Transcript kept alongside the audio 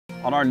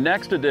On our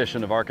next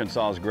edition of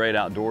Arkansas's Great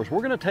Outdoors, we're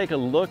going to take a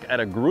look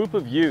at a group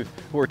of youth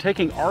who are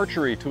taking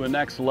archery to a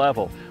next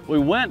level. We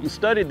went and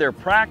studied their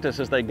practice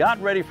as they got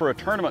ready for a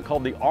tournament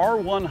called the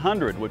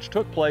R100, which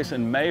took place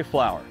in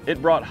Mayflower. It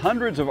brought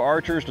hundreds of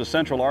archers to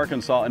Central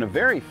Arkansas in a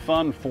very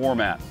fun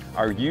format.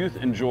 Our youth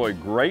enjoy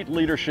great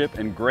leadership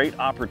and great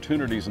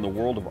opportunities in the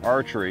world of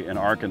archery in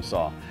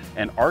Arkansas.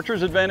 And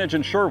Archers Advantage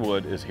in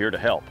Sherwood is here to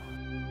help.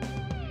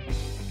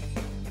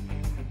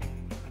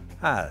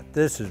 Hi,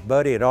 this is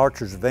Buddy at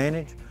Archers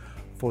Advantage.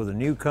 For the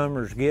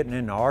newcomers getting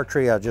into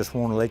archery, I just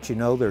want to let you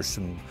know there's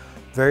some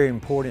very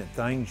important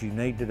things you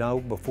need to know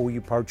before you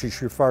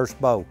purchase your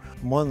first bow.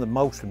 One of the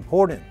most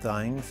important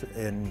things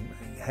in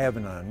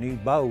having a new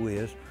bow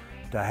is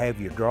to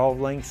have your draw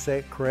length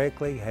set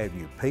correctly, have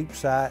your peep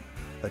sight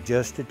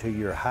adjusted to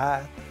your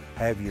height,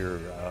 have your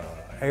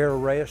arrow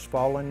rest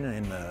falling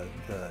in to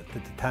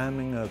the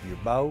timing of your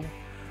bow.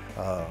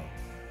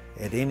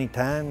 At any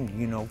time,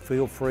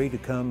 feel free to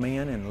come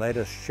in and let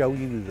us show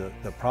you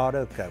the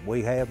product that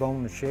we have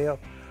on the shelf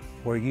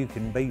where you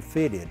can be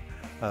fitted.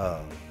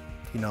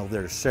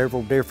 There's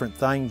several different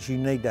things you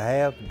need to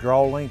have.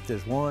 Draw length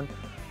is one.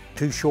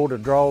 Too short a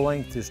draw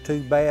length is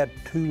too bad.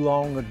 Too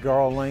long a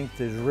draw length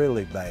is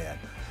really bad.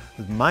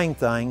 The main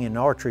thing in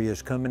archery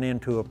is coming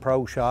into a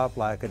pro shop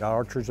like at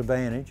Archers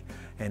Advantage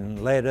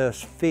and let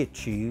us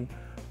fit you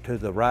to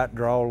the right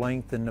draw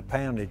length and the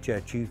poundage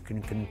that you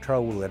can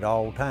control at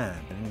all times.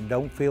 And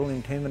don't feel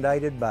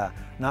intimidated by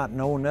not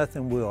knowing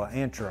nothing. We'll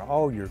answer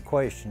all your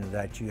questions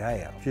that you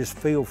have. Just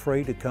feel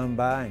free to come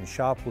by and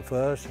shop with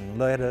us and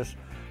let us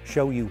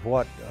show you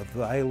what's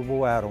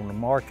available out on the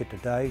market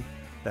today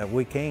that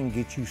we can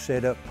get you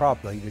set up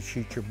properly to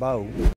shoot your bow.